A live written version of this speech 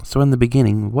So in the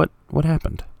beginning, what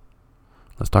happened?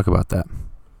 Let's talk about that.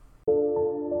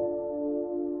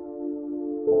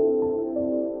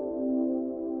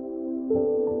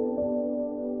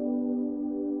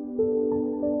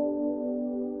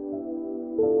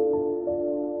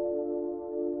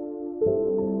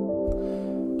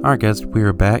 Alright guys, we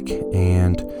are back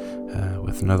and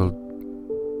with another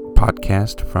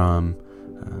podcast from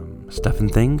Stuff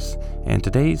and Things, and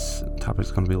today's topic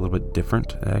is going to be a little bit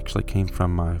different. It actually came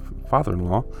from my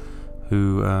father-in-law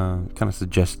who kind of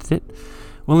suggested it.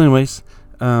 Well anyways,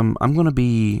 I'm going to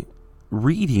be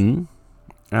reading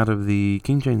out of the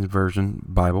King James Version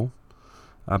Bible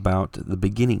about the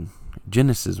beginning,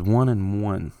 Genesis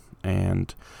 1:1,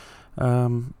 and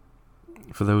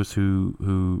for those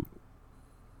who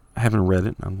haven't read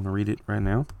it, I'm going to read it right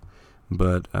now,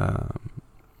 but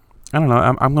I don't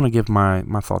know, I'm going to give my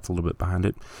thoughts a little bit behind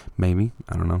it, maybe,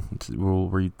 I don't know, we'll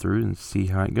read through and see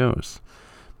how it goes,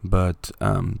 but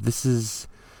this is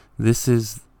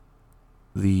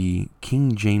the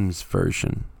King James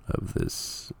Version of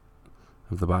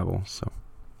the Bible. So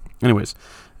anyways,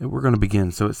 we're going to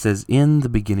begin. So it says, in the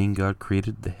beginning God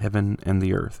created the heaven and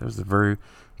the earth. That was the very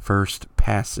first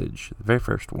passage, the very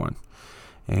first one.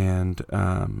 And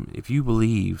if you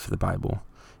believe the Bible,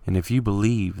 and if you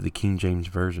believe the King James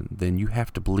Version, then you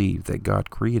have to believe that God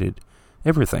created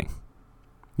everything.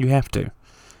 You have to,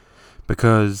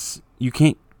 because you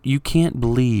can't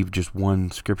believe just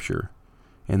one scripture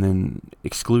and then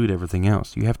exclude everything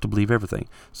else. You have to believe everything.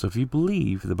 So if you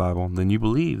believe the Bible, then you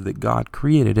believe that God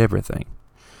created everything,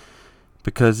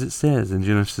 because it says in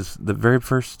Genesis, the very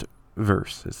first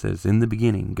verse, it says, in the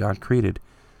beginning God created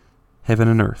heaven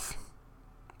and earth.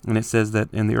 And it says that,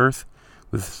 and the earth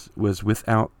was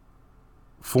without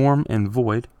form and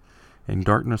void, and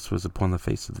darkness was upon the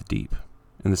face of the deep.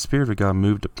 And the Spirit of God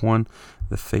moved upon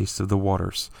the face of the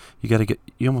waters. You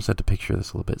almost have to picture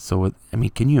this a little bit. So,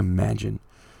 can you imagine,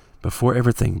 before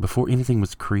anything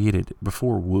was created,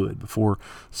 before wood, before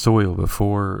soil,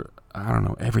 before,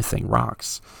 everything,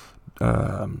 rocks,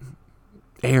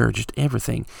 air, just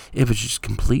everything, it was just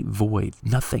complete void,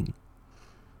 nothing.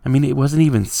 It wasn't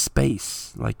even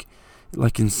space.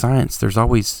 Like in science, there's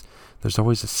always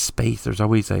a space. There's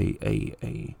always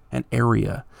an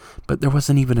area, but there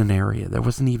wasn't even an area. There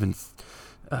wasn't even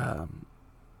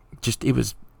it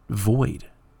was void.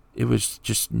 It was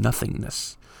just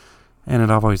nothingness. And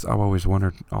I've always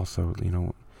wondered also,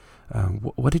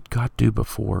 what did God do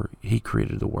before He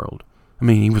created the world?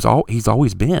 He's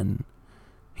always been.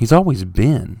 He's always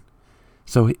been.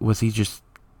 So was He just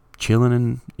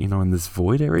chilling in this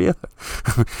void area?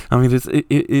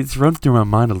 It's run through my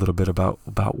mind a little bit about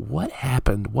what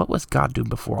happened. What was God doing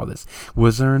before all this?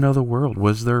 Was there another world?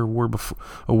 Was there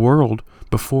a world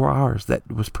before ours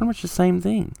that was pretty much the same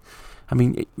thing?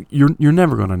 You're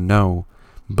never going to know,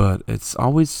 but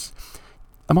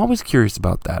I'm always curious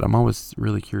about that. I'm always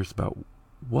really curious about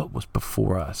what was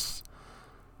before us.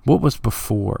 What was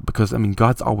before? Because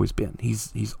God's always been.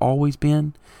 He's always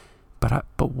been. But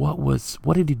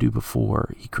what did He do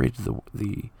before He created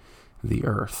the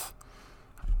earth?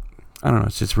 I don't know.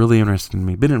 It's just really interesting to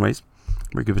me. But anyways,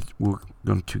 we're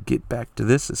going to get back to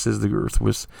this. It says the earth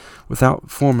was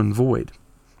without form and void,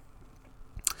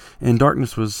 and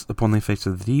darkness was upon the face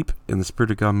of the deep, and the Spirit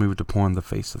of God moved upon the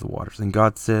face of the waters. And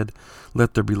God said,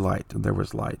 "Let there be light," and there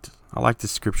was light. I like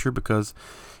this scripture because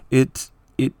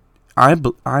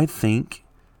I think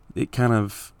it kind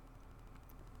of,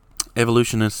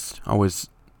 evolutionists always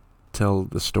tell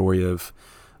the story of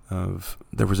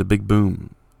there was a big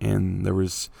boom, and there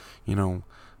was,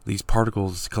 these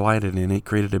particles collided and it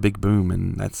created a big boom,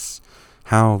 and that's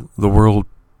how the world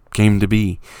came to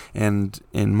be. And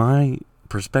in my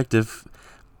perspective,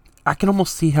 I can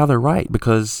almost see how they're right,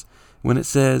 because when it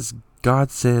says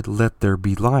God said, "Let there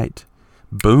be light,"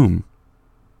 boom,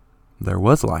 there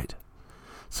was light.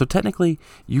 So technically,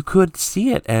 you could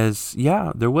see it as,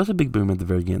 there was a big boom at the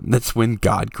very beginning. That's when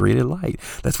God created light.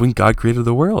 That's when God created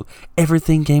the world.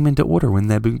 Everything came into order when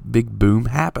that big boom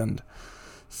happened.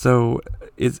 So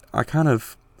I kind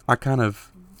of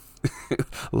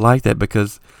like that,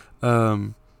 because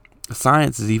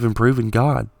science has even proven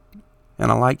God,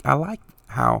 and I like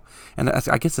how, and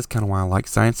I guess that's kind of why I like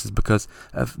science, is because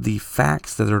of the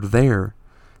facts that are there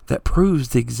that proves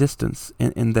the existence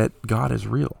and that God is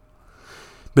real.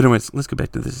 But anyways, let's go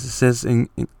back to this. It says,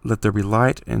 "Let there be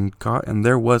light," and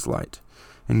there was light.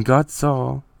 And God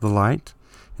saw the light,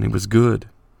 and it was good.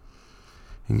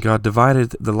 And God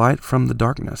divided the light from the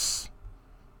darkness.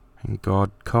 And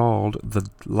God called the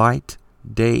light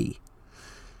day,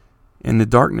 and the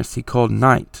darkness He called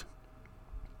night.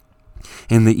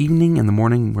 And the evening and the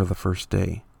morning were the first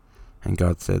day. And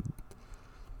God said,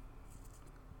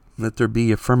 let there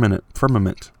be a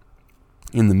firmament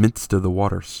in the midst of the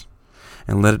waters,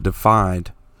 and let it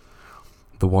divide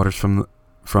the waters from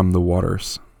the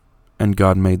waters. And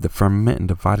God made the firmament and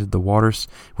divided the waters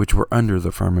which were under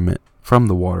the firmament from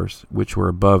the waters which were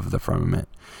above the firmament.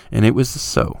 And it was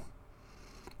so.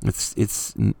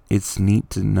 It's neat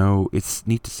to know. It's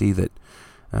neat to see that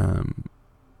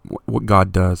what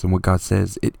God does and what God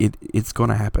says, it's going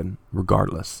to happen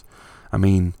regardless. I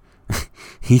mean,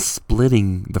 He's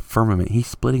splitting the firmament. He's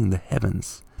splitting the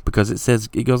heavens, because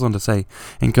it goes on to say,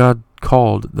 and God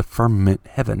called the firmament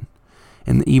heaven,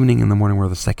 and the evening and the morning were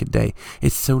the second day.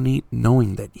 It's so neat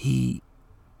knowing that He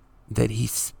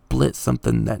split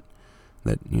something that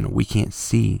we can't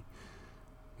see,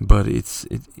 but it's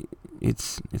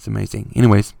amazing.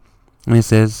 Anyways, and it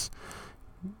says,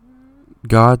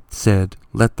 God said,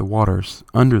 let the waters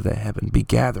under the heaven be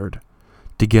gathered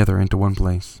together into one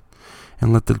place,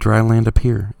 and let the dry land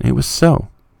appear. And it was so.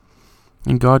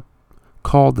 And God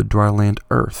called the dry land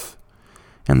earth,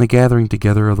 and the gathering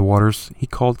together of the waters He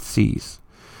called seas.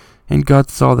 And God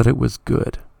saw that it was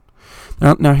good.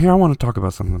 Now here I want to talk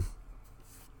about something.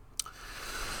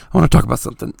 I want to talk about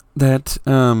something that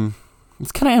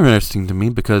it's kind of interesting to me,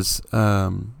 because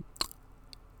a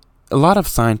lot of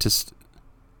scientists,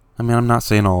 I mean, I'm not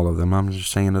saying all of them, I'm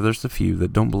just saying that there's a few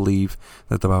that don't believe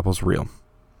that the Bible's real.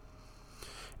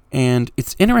 And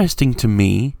it's interesting to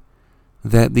me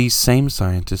that these same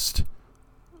scientists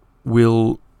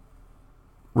will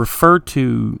refer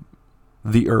to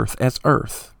the earth as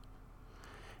earth,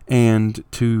 and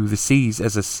to the seas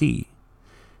as a sea,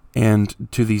 and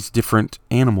to these different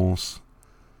animals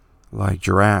like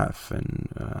giraffe and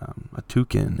a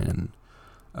toucan and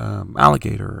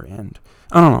alligator, and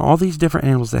I don't know, all these different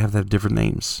animals that have different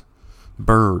names.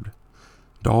 Bird,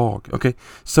 dog. Okay,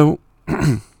 so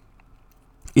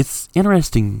it's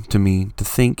interesting to me to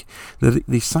think that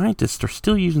the scientists are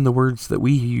still using the words that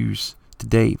we use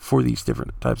today for these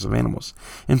different types of animals,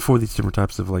 and for these different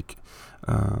types of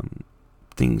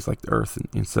things like the earth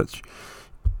and such.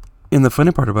 And the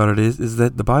funny part about it is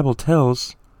that the Bible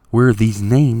tells where these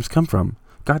names come from.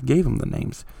 God gave them the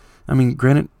names. I mean,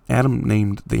 granted, Adam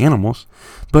named the animals,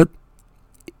 but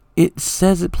it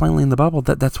says it plainly in the Bible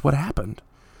that that's what happened.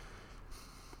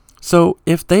 So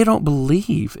if they don't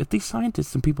believe, if these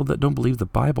scientists and people that don't believe the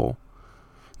Bible,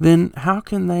 then how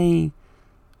can they,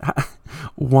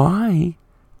 why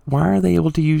are they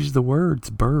able to use the words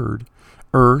bird,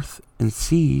 earth, and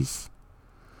seas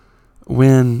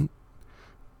when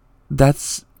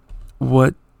that's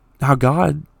what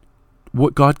God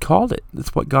called it?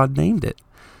 That's what God named it.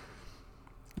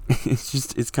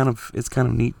 It's kind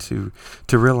of neat to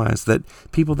realize that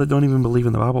people that don't even believe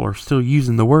in the Bible are still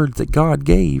using the words that God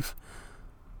gave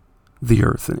the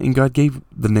earth, and God gave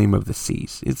the name of the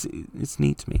seas. It's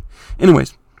neat to me.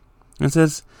 Anyways, it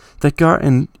says that God,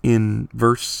 in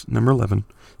verse number 11,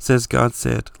 says, God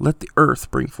said, let the earth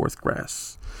bring forth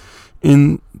grass,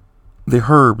 in the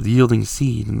herb, the yielding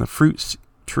seed, and the fruit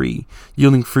tree,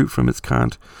 yielding fruit from its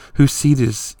kind, whose seed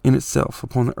is in itself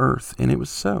upon the earth. And it was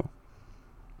so.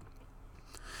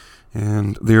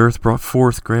 And the earth brought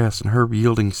forth grass and herb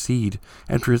yielding seed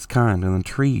after its kind, and the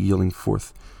tree yielding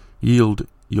fruit,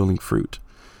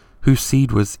 whose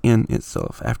seed was in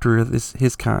itself after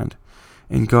his kind.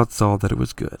 And God saw that it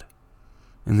was good.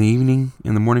 And the evening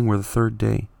and the morning were the third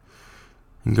day.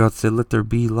 And God said, let there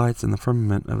be lights in the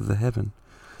firmament of the heaven,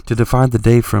 to divide the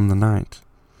day from the night,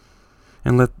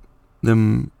 and let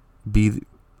them be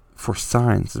for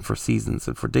signs and for seasons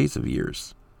and for days of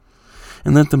years.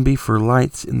 And let them be for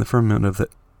lights in the firmament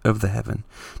of the heaven,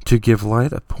 to give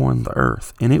light upon the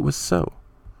earth. And it was so.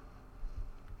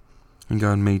 And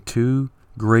God made two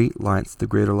great lights, the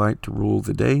greater light to rule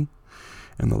the day,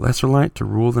 and the lesser light to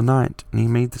rule the night. And He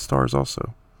made the stars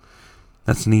also.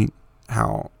 That's neat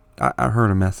how I heard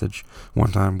a message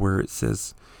one time where it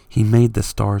says He made the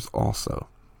stars also.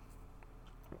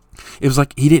 It was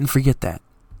like He didn't forget that.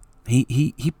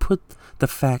 He put the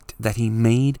fact that He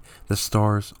made the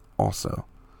stars also.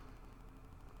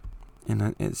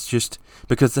 And it's just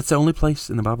because that's the only place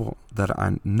in the Bible that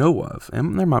I know of,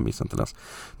 and there might be something else,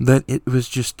 that it was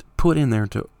just put in there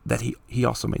that he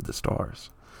also made the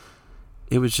stars.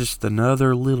 It was just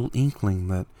another little inkling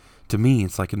that, to me,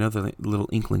 it's like another little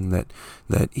inkling that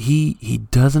he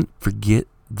doesn't forget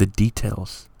the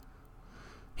details.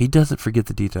 He doesn't forget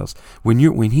the details. When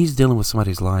he's dealing with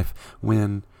somebody's life,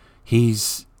 when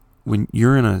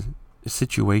you're in a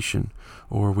situation,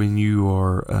 or when you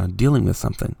are dealing with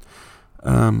something,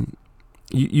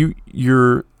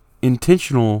 your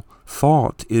intentional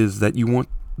thought is that you want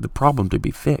the problem to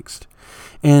be fixed.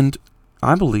 And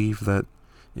I believe that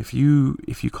if you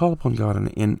call upon God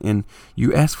and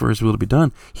you ask for His will to be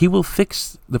done, He will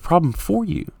fix the problem for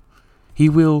you. He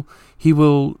will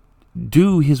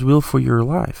do His will for your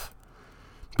life.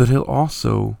 But He'll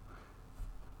also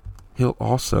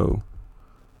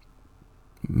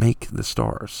make the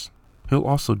stars. He'll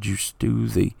also just do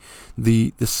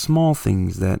the small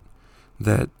things that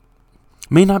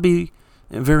may not be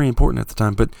very important at the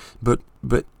time,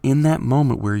 but in that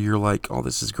moment where you're like, oh,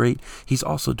 this is great, He's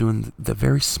also doing the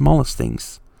very smallest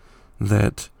things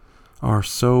that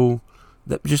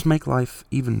just make life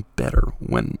even better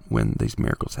when these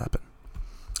miracles happen.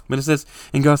 But it says,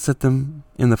 and God set them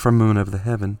in the firmament of the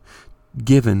heaven,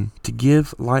 given to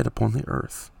give light upon the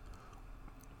earth,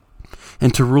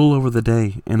 and to rule over the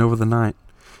day and over the night,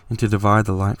 and to divide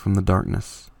the light from the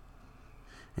darkness.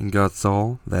 And God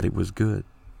saw that it was good.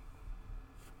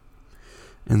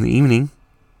 And the evening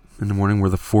and the morning were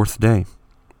the fourth day.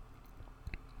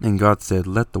 And God said,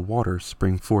 let the waters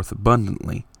spring forth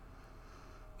abundantly,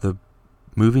 the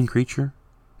moving creature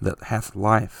that hath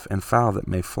life, and fowl that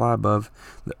may fly above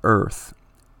the earth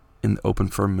in the open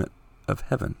firmament of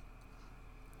heaven.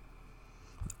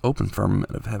 Open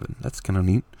firmament of heaven. That's kind of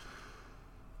neat,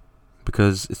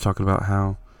 because it's talking about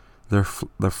how they're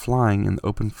flying in the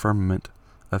open firmament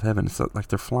of heaven. It's like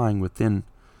they're flying within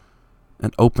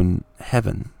an open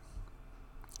heaven.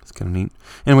 It's kind of neat.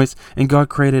 Anyways, and God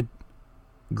created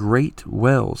great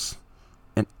whales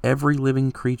and every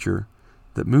living creature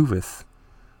that moveth,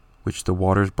 which the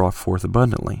waters brought forth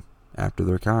abundantly after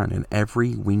their kind, and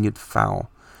every winged fowl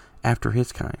after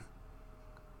his kind.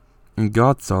 And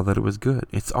God saw that it was good.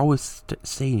 It's always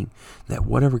saying that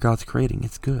whatever God's creating,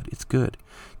 it's good. It's good.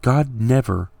 God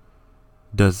never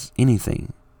does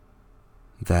anything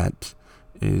that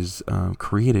is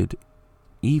created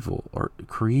evil or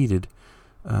created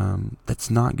that's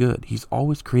not good. He's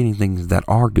always creating things that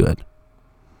are good,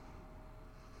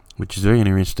 which is very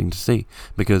interesting to see,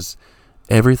 because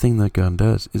everything that God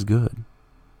does is good.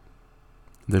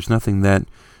 There's nothing that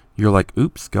you're like,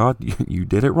 oops, God, you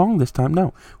did it wrong this time.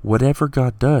 No. Whatever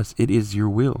God does, it is your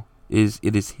will.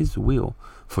 It is His will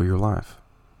for your life.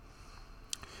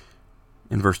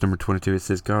 In verse number 22, it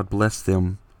says, God blessed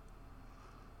them,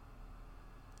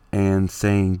 and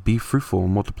saying, be fruitful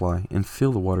and multiply, and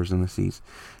fill the waters and the seas,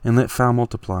 and let fowl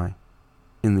multiply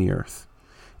in the earth.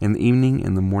 And the evening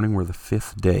and the morning were the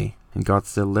fifth day. And God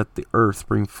said, let the earth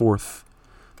bring forth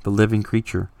the living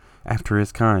creature after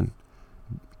his kind,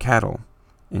 cattle,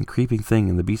 and creeping thing,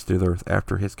 and the beast of the earth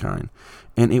after his kind.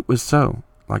 And it was so.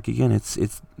 Like again,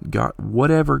 it's God,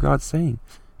 whatever God's saying,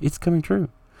 it's coming true.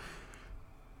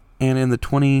 And in the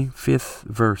 25th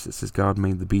verse, it says, God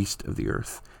made the beast of the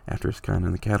earth after his kind,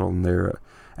 and the cattle and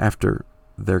after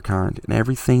their kind, and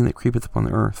everything that creepeth upon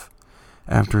the earth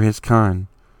after his kind.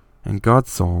 And God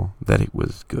saw that it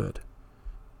was good.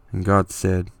 And God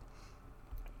said,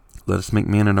 let us make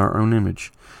man in our own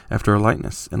image, after our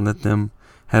likeness, and let them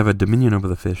have a dominion over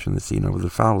the fish in the sea, and over the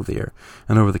fowl of the air,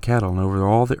 and over the cattle, and over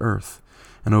all the earth,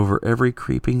 and over every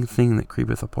creeping thing that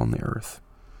creepeth upon the earth.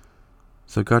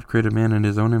 So God created man in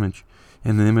His own image.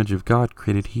 In the image of God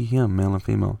created He him, male and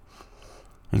female,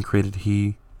 and created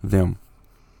He them.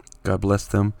 God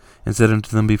blessed them, and said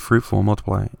unto them, be fruitful, and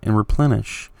multiply, and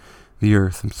replenish the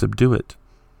earth, and subdue it,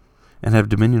 and have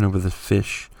dominion over the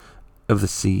fish of the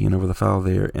sea, and over the fowl of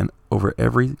the air, and over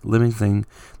every living thing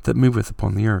that moveth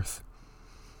upon the earth.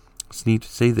 It's neat to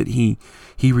say that he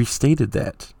restated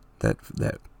that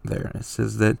there. It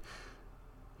says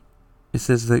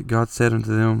that God said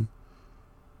unto them,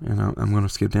 and I'm going to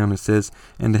skip down. It says,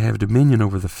 and to have dominion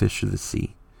over the fish of the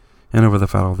sea, and over the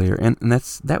fowl of the air. And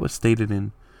that was stated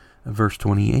in verse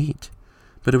 28.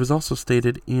 But it was also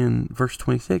stated in verse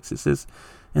 26. It says,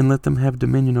 and let them have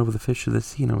dominion over the fish of the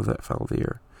sea, and over that fowl of the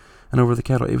air, and over the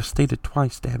cattle. It was stated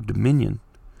twice to have dominion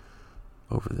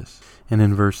over this. And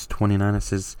in verse 29 it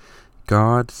says,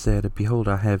 God said, behold,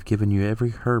 I have given you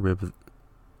every herb of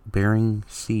bearing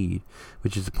seed,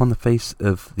 which is upon the face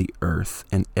of the earth,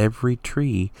 and every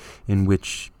tree in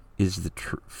which is the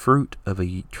fruit of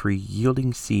a tree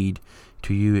yielding seed,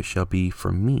 to you it shall be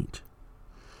for meat.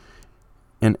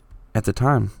 And at the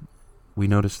time, we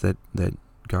noticed that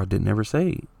God didn't ever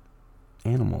say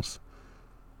animals.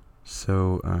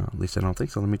 So, at least I don't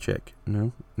think so. Let me check.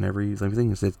 No, in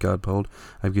everything it says, God, behold,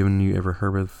 I've given you every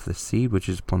herb of the seed, which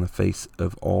is upon the face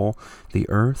of all the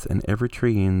earth, and every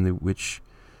tree in the which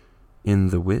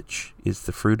is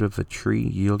the fruit of a tree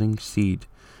yielding seed,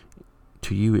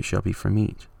 to you it shall be for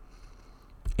meat.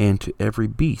 And to every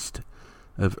beast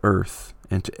of earth,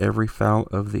 and to every fowl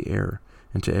of the air,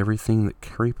 and to everything that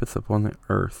creepeth upon the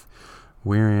earth,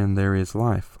 wherein there is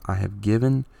life, I have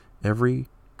given every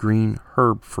green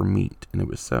herb for meat, and it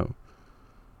was so.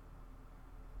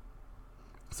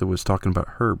 So it was talking about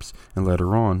herbs, and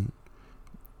later on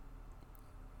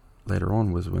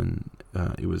was when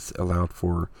it was allowed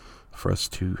for us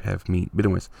to have meat. But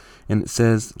anyways, and it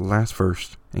says, last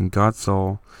verse, and God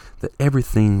saw that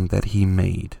everything that he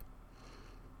made,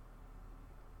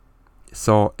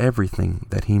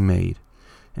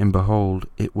 and behold,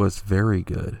 it was very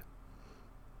good.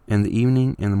 And the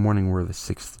evening and the morning were the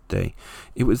sixth day.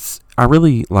 I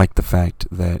really like the fact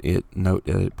that it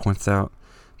points out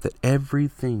that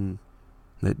everything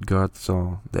that God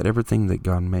saw, that everything that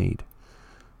God made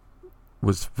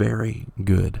was very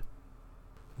good.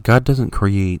 God doesn't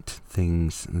create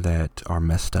things that are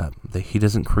messed up. He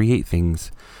doesn't create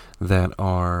things that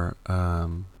are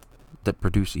that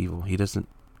produce evil. He doesn't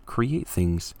create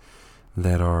things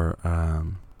that are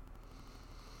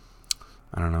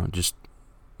just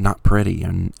not pretty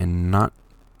and not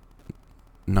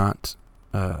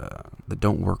that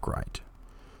don't work right.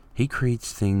 He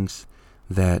creates things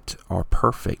that are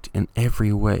perfect in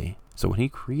every way. So when he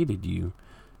created you,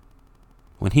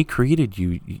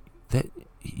 that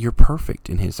you're perfect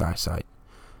in his eyesight.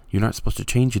 You're not supposed to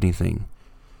change anything.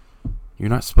 You're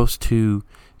not supposed to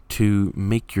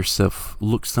make yourself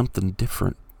look something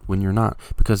different when you're not,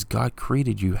 because God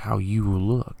created you how you will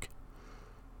look.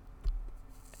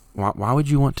 Why would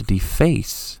you want to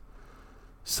deface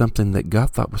something that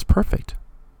God thought was perfect?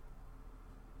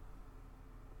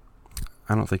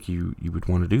 I don't think you would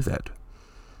want to do that.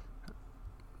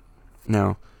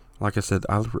 Now, like I said,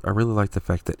 I really like the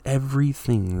fact that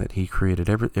everything that he created,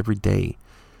 every day,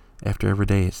 after every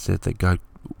day, it said that God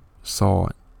saw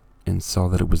it and saw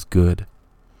that it was good.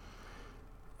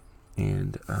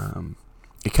 And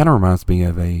it kind of reminds me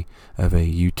of a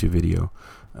YouTube video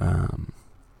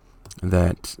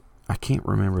that I can't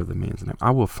remember the man's name.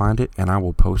 I will find it and I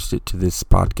will post it to this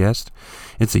podcast.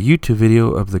 It's a YouTube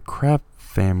video of the Kraft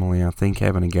family, I think,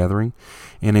 having a gathering,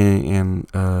 and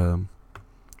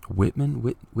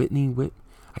Whitney.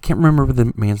 I can't remember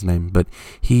the man's name, but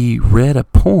he read a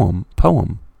poem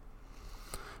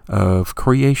of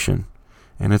creation,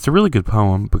 and it's a really good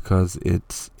poem because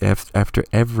it's after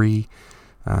every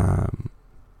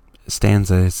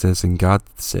stanza it says, "And God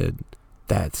said,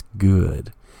 that's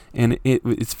good." And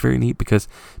it's very neat because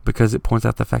it points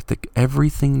out the fact that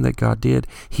everything that God did,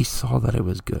 he saw that it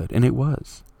was good, and it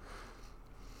was.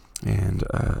 And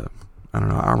I don't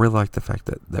know, I really like the fact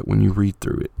that when you read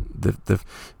through it, the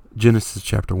Genesis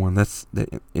chapter 1,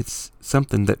 it's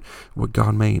something that what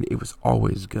God made, it was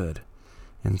always good.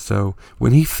 And so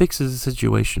when he fixes a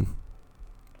situation,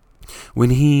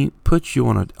 when he puts you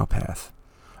on a path,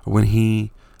 when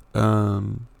he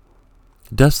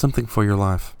does something for your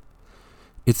life,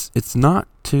 it's not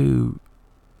to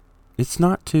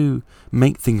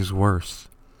make things worse.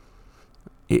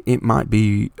 It might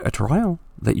be a trial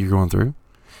that you're going through.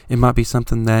 It might be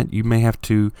something that you may have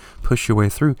to push your way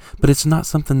through, but it's not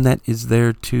something that is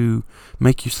there to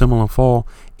make you stumble and fall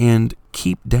and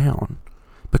keep down.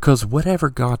 Because whatever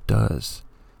God does,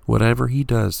 whatever he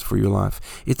does for your life,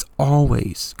 it's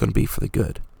always going to be for the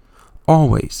good.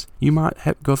 Always. You might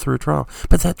have to go through a trial,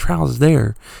 but that trial is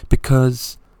there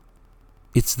because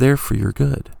it's there for your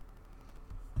good.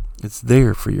 It's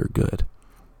there for your good.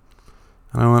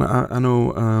 I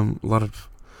know a lot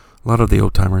of the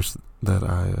old timers that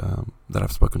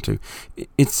I've spoken to.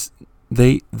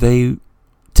 They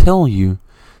tell you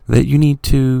that you need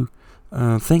to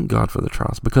thank God for the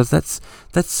trials, because that's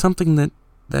something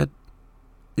that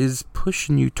is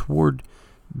pushing you toward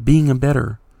being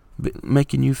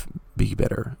making you be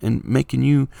better and making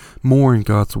you more in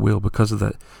God's will. Because of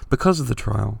the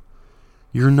trial,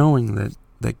 you're knowing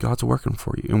that God's working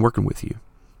for you and working with you.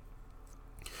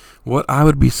 What I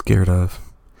would be scared of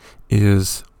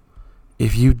is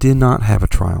if you did not have a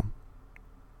trial.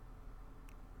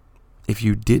 If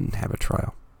you didn't have a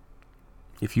trial.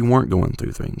 If you weren't going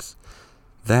through things.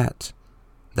 That's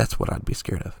what I'd be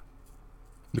scared of.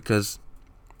 Because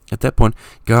at that point,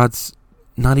 God's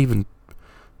not even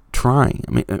trying.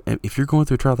 I mean, if you're going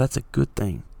through a trial, that's a good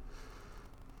thing.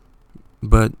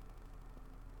 But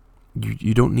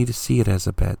you don't need to see it as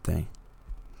a bad thing.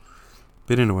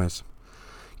 But anyways,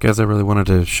 guys, I really wanted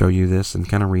to show you this and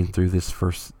kind of read through this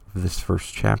first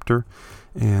chapter.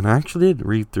 And I actually did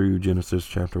read through Genesis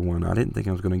chapter 1. I didn't think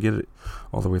I was going to get it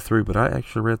all the way through, but I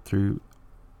actually read through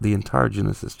the entire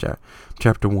Genesis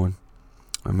chapter 1.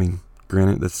 I mean,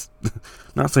 granted, that's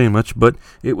not saying much, but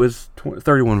it was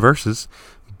 31 verses.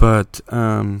 But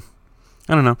I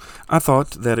don't know. I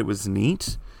thought that it was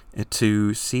neat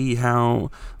to see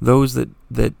how those that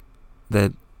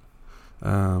have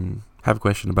a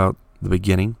question about the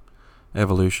beginning,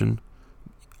 evolution,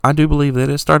 I do believe that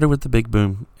it started with the big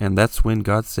boom, and that's when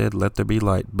God said, "Let there be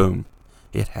light." Boom.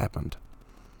 It happened.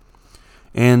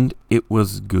 And it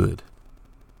was good.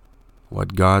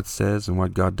 What God says and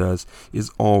what God does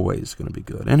is always going to be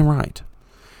good and right.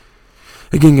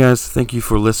 Again, guys, thank you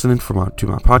for listening to my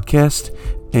podcast.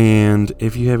 And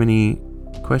if you have any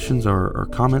questions or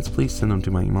comments, please send them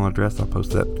to my email address. I'll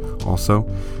post that also.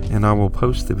 And I will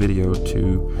post the video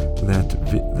to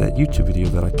that YouTube video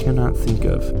that I cannot think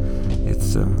of.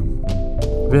 It's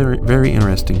very, very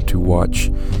interesting to watch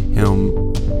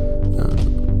him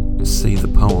say the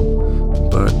poem.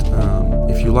 But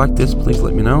if you like this, please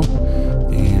let me know.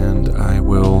 And I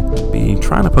will be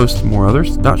trying to post more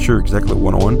others. Not sure exactly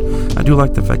what one. I do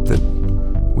like the fact that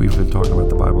we've been talking about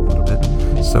the Bible a little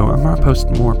bit. So I might post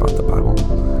more about the Bible.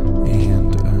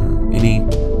 And any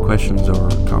questions or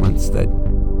comments that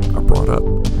are brought up.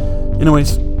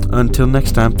 Anyways, until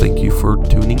next time, thank you for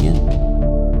tuning in.